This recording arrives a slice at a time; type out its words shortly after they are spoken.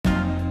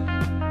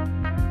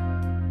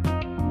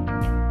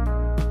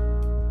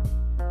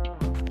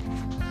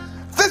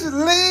This is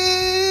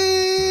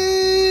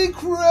Lee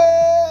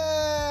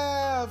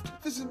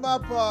Craft. This is my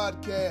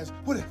podcast.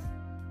 What if?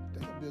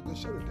 That's going to be a good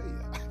show today.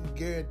 I can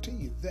guarantee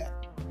you that.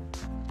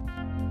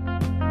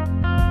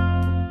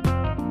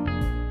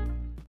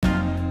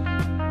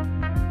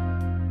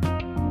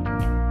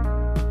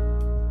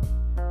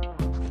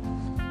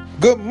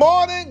 Good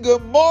morning,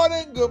 good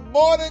morning, good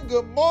morning,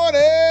 good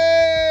morning.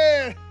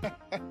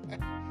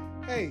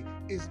 Hey,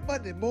 it's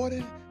Monday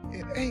morning,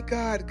 and ain't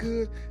God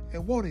good,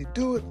 and won't he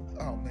do it?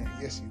 Oh, man,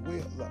 yes, he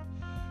will. Look,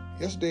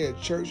 yesterday at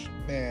church,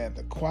 man,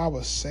 the choir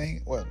was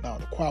singing. Well, no,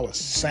 the choir was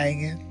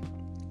singing.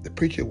 The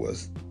preacher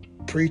was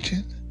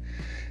preaching,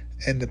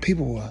 and the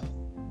people were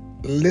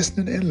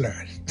listening and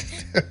learning.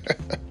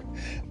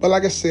 But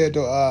like I said,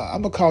 though,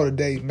 I'm going to call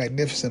today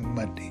Magnificent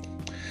Monday.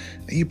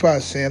 And you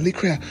probably saying, Lee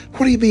Craft,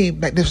 what do you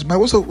mean Magnificent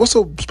Monday? What's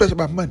so special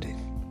about Monday?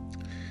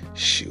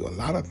 Shoot, a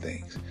lot of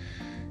things.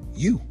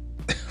 You,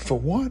 for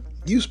one,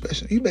 you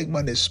special. You make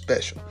Monday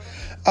special.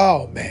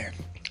 Oh, man.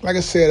 Like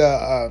I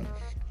said,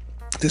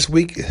 this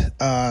week,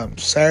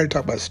 Saturday,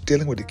 talked about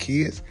stealing with the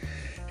kids.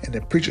 And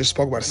the preacher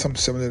spoke about something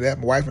similar to that.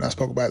 My wife and I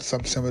spoke about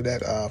something similar to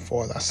that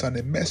for our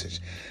Sunday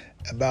message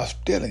about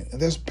stealing. And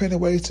there's plenty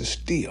of ways to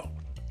steal.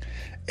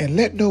 And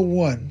let no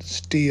one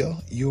steal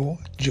your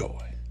joy.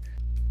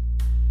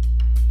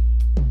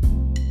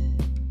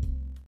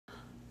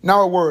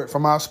 Now a word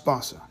from our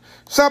sponsor.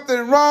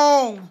 Something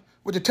wrong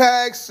with the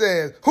tag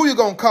says, who you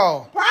gonna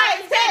call?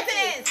 Price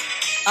Taxes!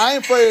 I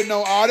ain't afraid of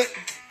no audit.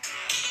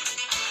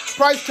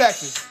 Price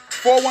Taxes,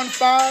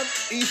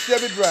 415 East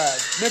Chevy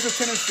Drive, Memphis,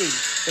 Tennessee.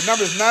 The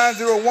number is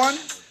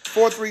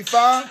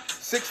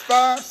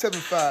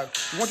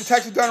 901-435-6575. You want your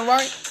taxes done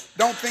right?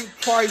 Don't think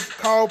twice,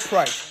 call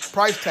Price.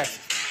 Price Taxes.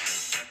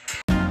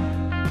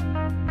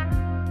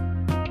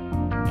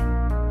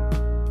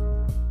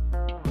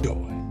 Joy.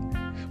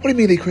 What do you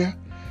mean, Lee Craft?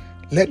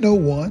 Let no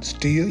one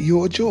steal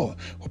your joy.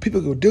 What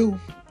people go do,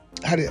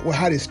 how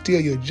they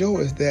steal your joy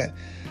is that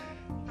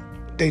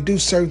they do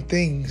certain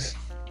things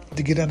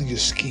to get under your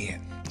skin.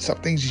 Some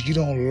things that you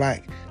don't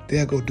like,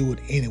 they'll go do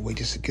it anyway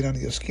just to get under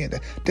your skin.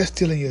 That's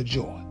stealing your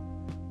joy.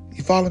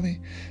 You follow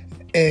me?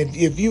 And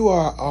if you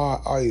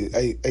are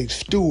a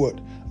steward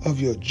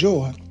of your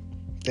joy,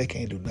 they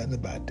can't do nothing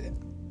about that.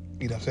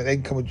 You know what I'm saying? They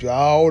can come with you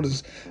all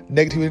this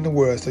negativity in the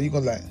world. So you're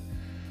going to like,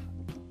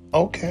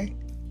 okay,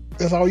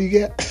 that's all you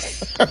get?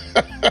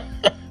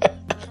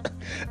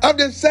 I'm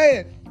just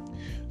saying,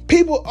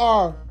 people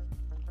are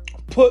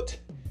put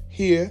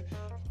here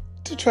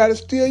to try to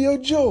steal your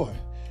joy.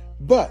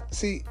 But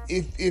see,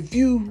 if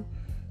you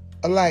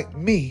are like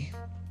me,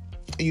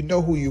 and you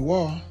know who you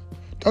are,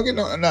 don't get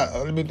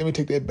let me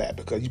take that back,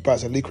 because you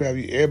probably say, Lee Craft,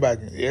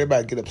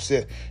 everybody get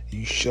upset.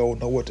 You sure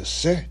know what to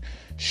say.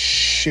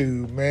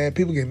 Shoot, man,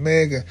 people get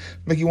mad and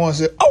make you want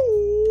to say, oh.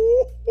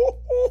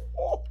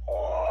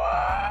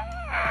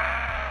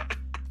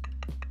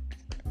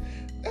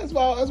 That's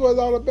what it's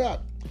all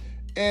about.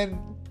 And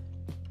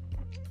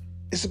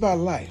it's about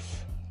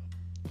life.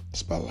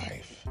 It's about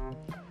life.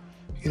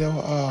 You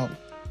know,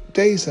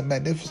 today's a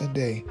magnificent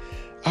day.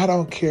 I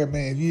don't care,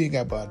 man, if you ain't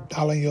got about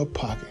 $1 in your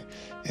pocket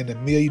and the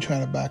meal you're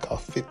trying to buy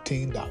costs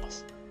 $15.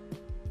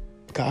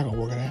 God can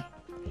work it out.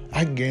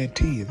 I can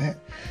guarantee you that.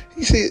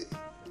 You see,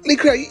 Lee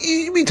Craft,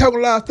 you be talking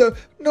a lot of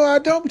stuff. No, I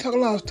don't be talking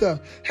a lot of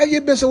stuff. Have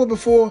you been somewhere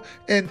before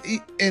and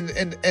you end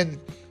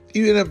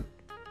up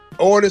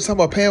order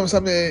something or paying for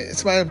something and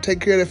somebody take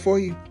care of that for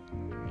you?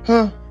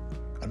 Huh?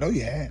 I know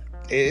you had.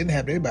 It didn't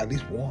happen to everybody at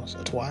least once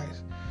or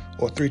twice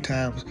or 3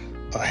 times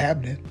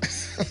happening.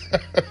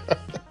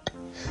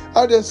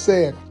 I'm just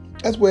saying,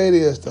 that's where it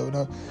is though. You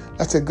know?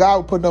 I said God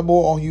will put no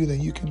more on you than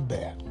you can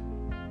bear.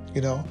 You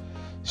know?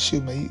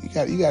 Shoot, man, you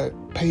got to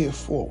pay it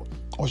forward.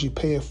 Once you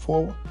pay it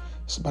forward,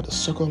 it's about the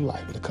circle of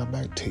life. It'll come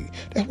back to you.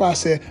 That's why I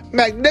said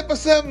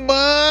Magnificent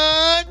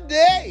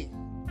Monday.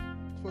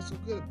 That's what's so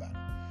good about it.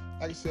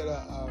 Like I said,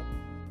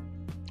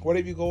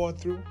 whatever you're going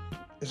through,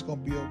 it's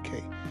going to be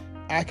okay.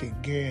 I can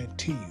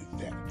guarantee you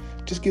that.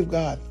 Just give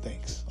God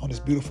thanks on this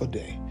beautiful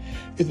day.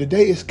 If the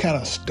day is kind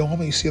of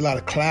stormy, you see a lot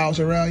of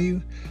clouds around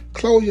you,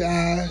 close your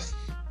eyes,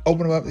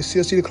 open them up and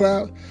still see the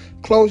clouds.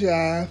 Close your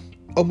eyes,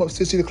 open up and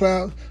still see the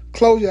clouds.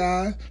 Close your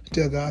eyes,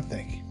 tell God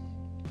thank you.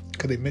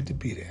 Because they meant to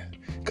be there.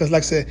 Because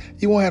like I said,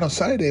 you won't have no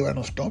sunny day without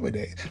no stormy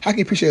day. How can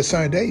you appreciate a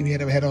sunny day if you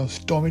ain't never had no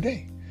stormy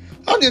day?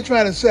 I'm just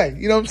trying to say,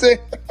 you know what I'm saying?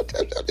 I'm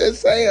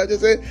just saying.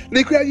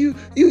 Lee Craft, you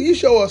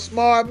show a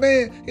smart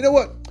man. You know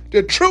what?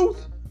 The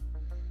truth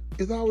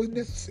is always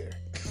necessary.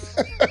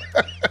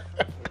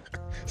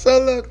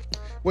 So look,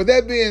 with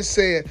that being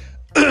said,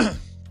 this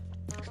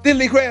is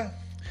Lee Craft.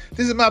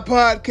 This is my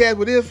podcast.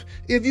 But if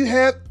you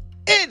have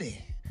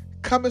any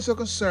comments or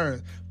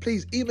concerns,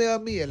 please email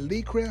me at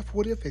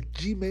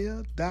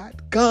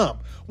leecraftwhatif@gmail.com.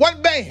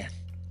 One band,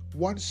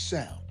 one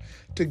sound.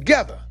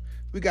 Together,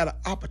 we got an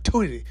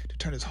opportunity to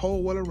turn this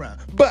whole world around.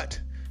 But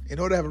in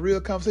order to have a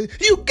real conversation,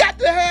 you got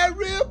to have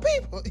real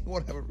people. You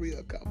want to have a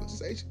real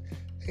conversation.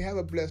 Hey, have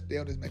a blessed day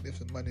on this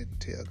magnificent Monday and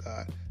tell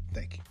God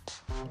thank you.